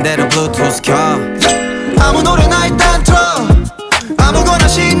급한 대로 블루투스 켜 아무 노래나 일단 틀어 아무거나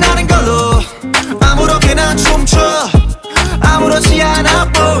신나는 걸로 아무렇게나 춤춰 아무렇지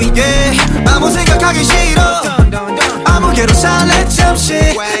않아 보이게 아무 생각하기 싫어 아무개로 살래 잠시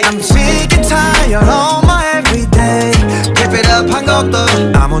I'm sick and tired of my everyday Keep it up 한 것도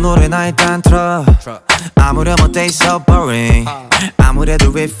아무 노래나 일단 틀어 아무렴 어때 so boring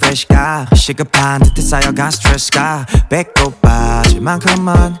아무래도 refresh가 시급한 듯해 쌓여간 스트레스가 배꼽 빠질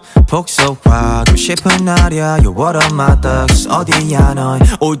만큼만 복속하고 싶은 날이야 You're one of my thugs 어디야 넌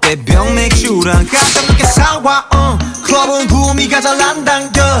올 때 병맥주랑 가끔 늦게 사와 클럽은 구미가 잘 안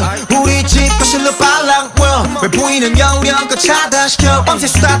당겨 우리 집 거실로 빨랑 왜 보이는 여우령껏 차단시켜 밤새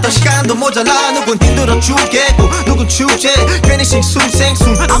수다 떨 시간도 모자라 누군 힘들어 죽겠고 누군 축제 괜히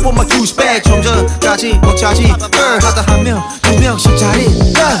싱숭생숭 I want my juice back 좀 전까지 못 차지 하다 한 명 두 명씩 자리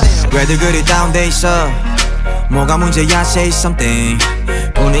왜들 그리 다운돼 있어 뭐가 문제야 say something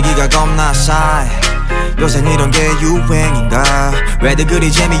분위기가 겁나 싸해 요샌 이런 게 유행인가 왜들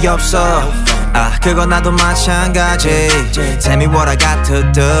그리 재미없어 아 그건 나도 마찬가지 Tell me what I got to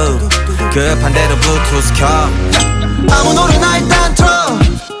do 급한 대로 블루투스 켜 아무 노래나 일단 틀어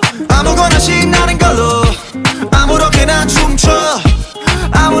아무거나 신나는 걸로 아무렇게나 춤춰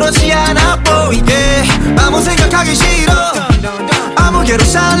아무렇지 않아 보이게 아무 생각하기 싫어 아무개로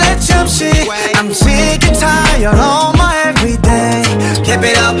살래 잠시 I'm sick and tired of my everyday Keep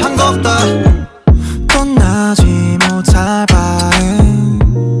it up 한 곡 더 떠나지 못할 바엔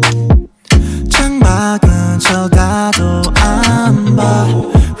창밖은 쳐다도 안 봐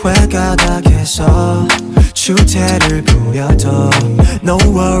회가닥에서 주태를 부려도 No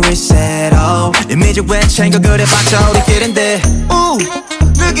worries at all 이미 좀 외친 거 그래봤자 우리끼린데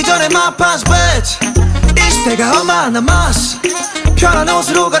늦기 전에 my pants bitch 이 시대가 얼마 남았어 편한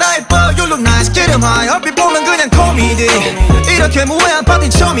옷으로 갈아입어 You look nice 기름하여 얼핏 보면 그냥 코미디 이렇게 무해한 파티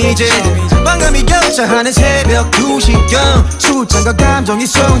처음이지 방금이 결정하는 새벽 2시경 술잔과 감정이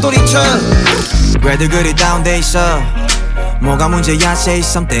소용돌이쳐 왜들 그리 다운돼 있어 뭐가 문제야 say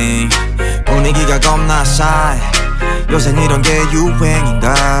something 분위기가 겁나 shy 요새 이런 게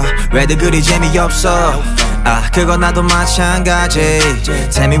유행인가 왜들 그리 재미없어 아 그건 나도 마찬가지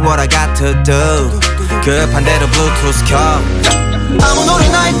Tell me what I got to do 급한 대로 블루투스 켜 아무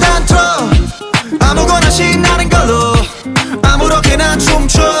노래나 일단 틀어 아무거나 신나는 걸로 아무렇게나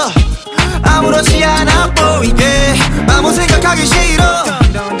춤춰 아무렇지 않아 보이게 아무 생각하기 싫어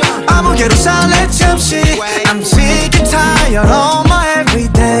아무개로 살래 잠시 I'm sick and tired of my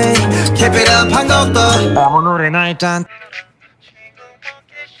everyday Keep it up 한 것도 아무 노래나 일단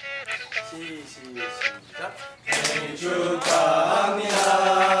생일 축하합니다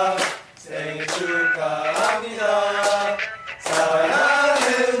생일 축하합니다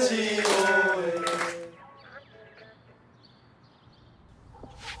사랑하는 지호의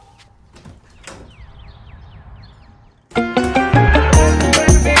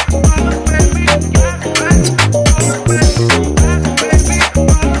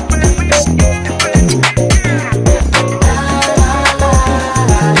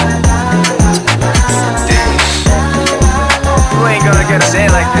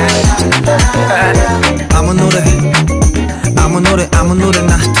아무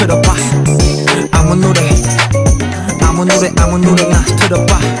노래나 들어봐 아무 노래나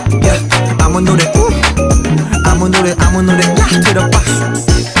들어봐 yeah. 아무 노래나 들어봐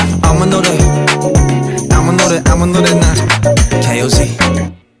아무 노래나 KOZ